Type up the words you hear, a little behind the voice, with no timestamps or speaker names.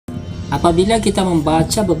Apabila kita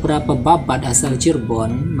membaca beberapa babat asal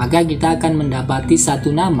Cirebon, maka kita akan mendapati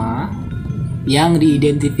satu nama yang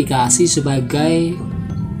diidentifikasi sebagai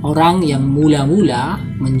orang yang mula-mula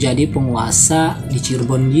menjadi penguasa di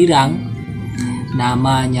Cirebon Girang.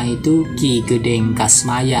 Namanya itu Ki Gedeng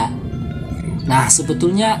Kasmaya. Nah,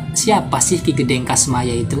 sebetulnya siapa sih Ki Gedeng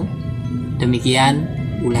Kasmaya itu? Demikian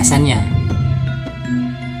ulasannya.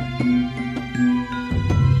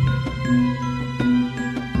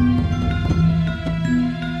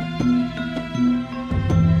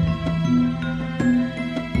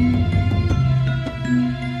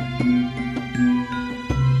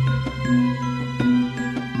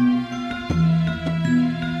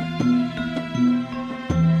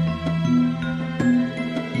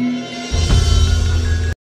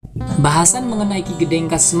 Bahasan mengenai Ki Gedeng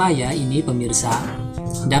Kasmaya ini, pemirsa,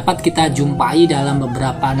 dapat kita jumpai dalam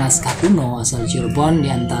beberapa naskah kuno asal Cirebon,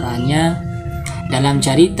 diantaranya dalam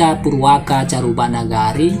Carita Purwaka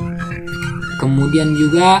Carubanagari. Kemudian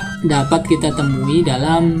juga dapat kita temui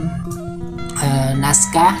dalam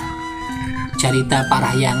naskah Carita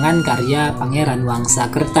Parahyangan karya Pangeran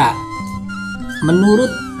Wangsakerta. Menurut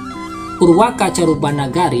Purwaka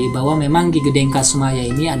Carubanagari bahwa memang Ki Gedeng Kasmaya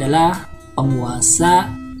ini adalah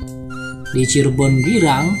penguasa di Cirebon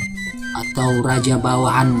Girang atau Raja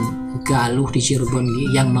Bawahan Galuh di Cirebon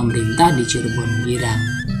yang memerintah di Cirebon Girang.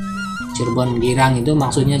 Cirebon Girang itu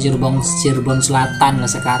maksudnya Cirebon Selatan lah,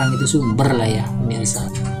 sekarang itu sumber lah ya pemirsa.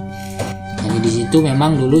 Jadi di situ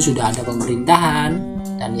memang dulu sudah ada pemerintahan,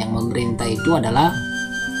 dan yang memerintah itu adalah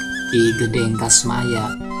Ki Gedeng Kasmaya.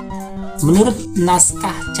 Menurut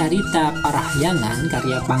naskah Carita Parahyangan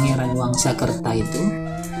karya Pangeran Wangsakerta itu,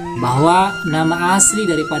 bahwa nama asli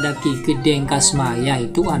daripada Ki Gedeng Kasmaya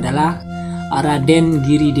itu adalah Raden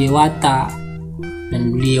Giri Dewata,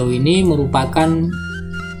 dan beliau ini merupakan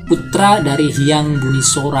putra dari Hyang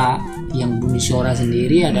Bunisora. Hyang Bunisora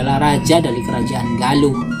sendiri adalah raja dari Kerajaan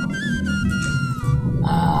Galuh.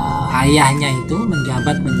 Ayahnya itu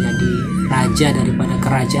menjabat menjadi raja daripada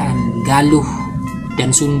Kerajaan Galuh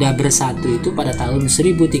dan Sunda bersatu itu pada tahun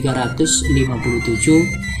 1357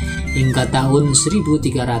 hingga tahun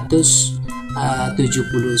 1371.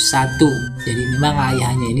 Jadi memang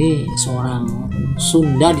ayahnya ini seorang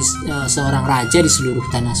Sunda, seorang raja di seluruh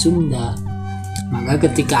tanah Sunda. Maka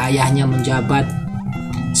ketika ayahnya menjabat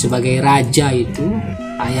sebagai raja itu,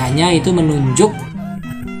 ayahnya itu menunjuk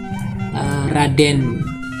Raden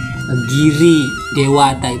Giri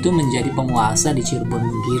Dewata itu menjadi penguasa di Cirebon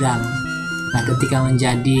Girang. Nah, ketika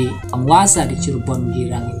menjadi penguasa di Cirebon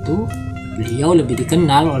Girang itu, beliau lebih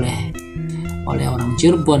dikenal oleh orang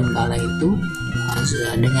Cirebon kala itu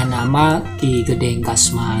dengan nama Ki Gedeng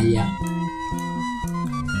Kasmaya.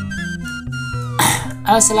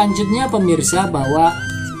 Selanjutnya pemirsa, bahwa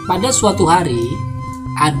pada suatu hari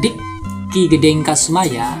adik Ki Gedeng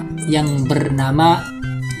Kasmaya yang bernama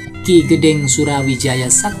Ki Gedeng Surawijaya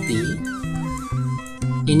Sakti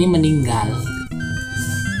ini meninggal.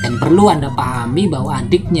 Dan perlu Anda pahami bahwa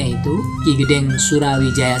adiknya itu, Ki Gedeng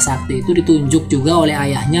Surawijaya Sakti itu ditunjuk juga oleh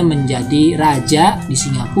ayahnya menjadi raja di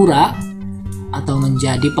Singapura atau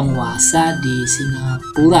menjadi penguasa di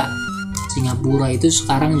Singapura. Singapura itu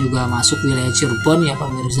sekarang juga masuk wilayah Cirebon ya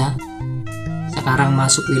pemirsa. Sekarang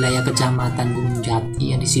masuk wilayah kecamatan Gunung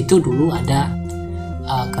Jati. Yang di situ dulu ada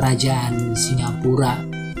kerajaan Singapura.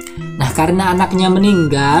 Nah, karena anaknya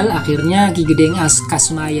meninggal, akhirnya Ki Gedeng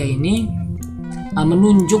Kasmaya ini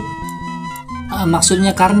menunjuk,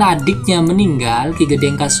 maksudnya karena adiknya meninggal, Ki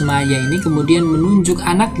Gedeng Kasmaya ini kemudian menunjuk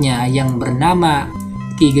anaknya yang bernama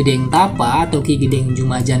Ki Gedeng Tapa atau Ki Gedeng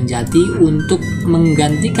Jumajan Jati untuk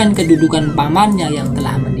menggantikan kedudukan pamannya yang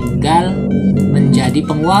telah meninggal menjadi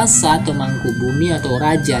penguasa atau mangkubumi atau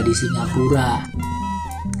raja di Singapura.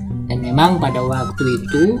 Dan memang pada waktu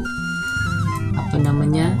itu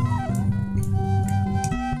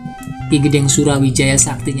Ki Gedeng Surawijaya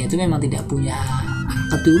Saktinya itu memang tidak punya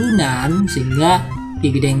keturunan, sehingga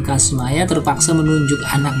Ki Gedeng Kasmaya terpaksa menunjuk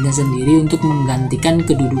anaknya sendiri untuk menggantikan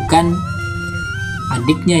kedudukan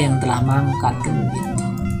adiknya yang telah mangkat begitu.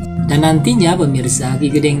 Dan nantinya pemirsa,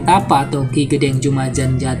 Ki Gedeng Tapa atau Ki Gedeng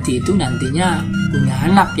Jumajan Jati itu nantinya punya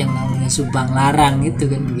anak yang namanya Subang Larang itu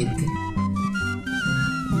kan begitu.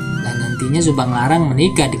 Dan nantinya Subang Larang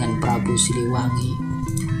menikah dengan Prabu Siliwangi.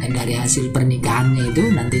 Dan dari hasil pernikahannya itu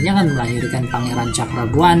nantinya akan melahirkan Pangeran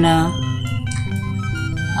Cakrabuana,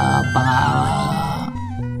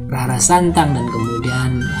 Rara Santang, dan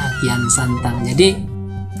kemudian Kian Santang. Jadi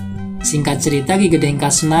singkat cerita, Ki Gedeng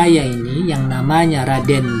Kasmaya ini yang namanya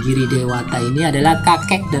Raden Giri Dewata ini adalah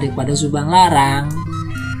kakek daripada Subang Larang.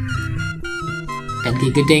 Dan Ki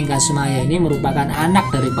Gedeng Kasmaya ini merupakan anak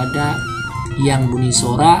daripada Hyang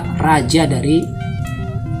Bunisora, raja dari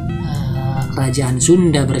Kerajaan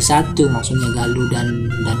Sunda bersatu, maksudnya Galuh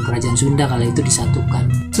dan Kerajaan Sunda kala itu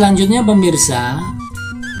disatukan. Selanjutnya pemirsa,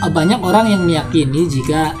 banyak orang yang meyakini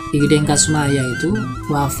jika Ki Gedeng Kasmaya itu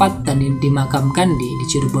wafat dan dimakamkan di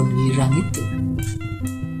Cirebon Girang itu.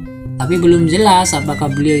 Tapi belum jelas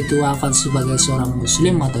apakah beliau itu wafat sebagai seorang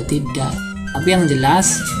muslim atau tidak. Tapi yang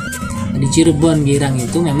jelas di Cirebon Girang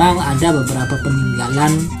itu memang ada beberapa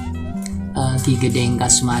peninggalan Ki Gedeng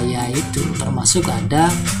Kasmaya itu, termasuk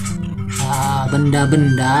ada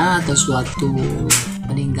benda-benda atau suatu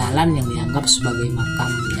peninggalan yang dianggap sebagai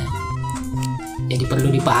makamnya. Jadi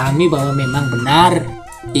perlu dipahami bahwa memang benar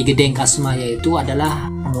Ki Gedeng Kasmaya itu adalah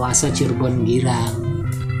penguasa Cirebon Girang,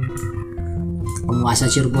 penguasa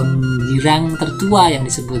Cirebon Girang tertua yang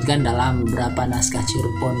disebutkan dalam beberapa naskah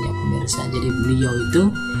Cirebon ya pemirsa. Jadi beliau itu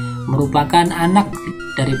merupakan anak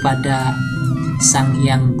daripada Sang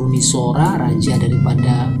Hyang Bunisora, raja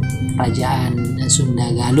daripada Kerajaan Sunda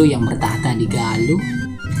Galuh yang bertahta di Galuh.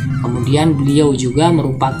 Kemudian beliau juga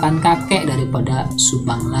merupakan kakek daripada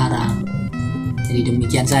Subang Larang. Jadi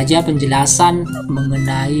demikian saja penjelasan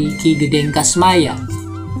mengenai Ki Gedeng Kasmaya,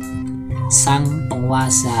 sang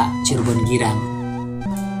penguasa Cirebon Girang.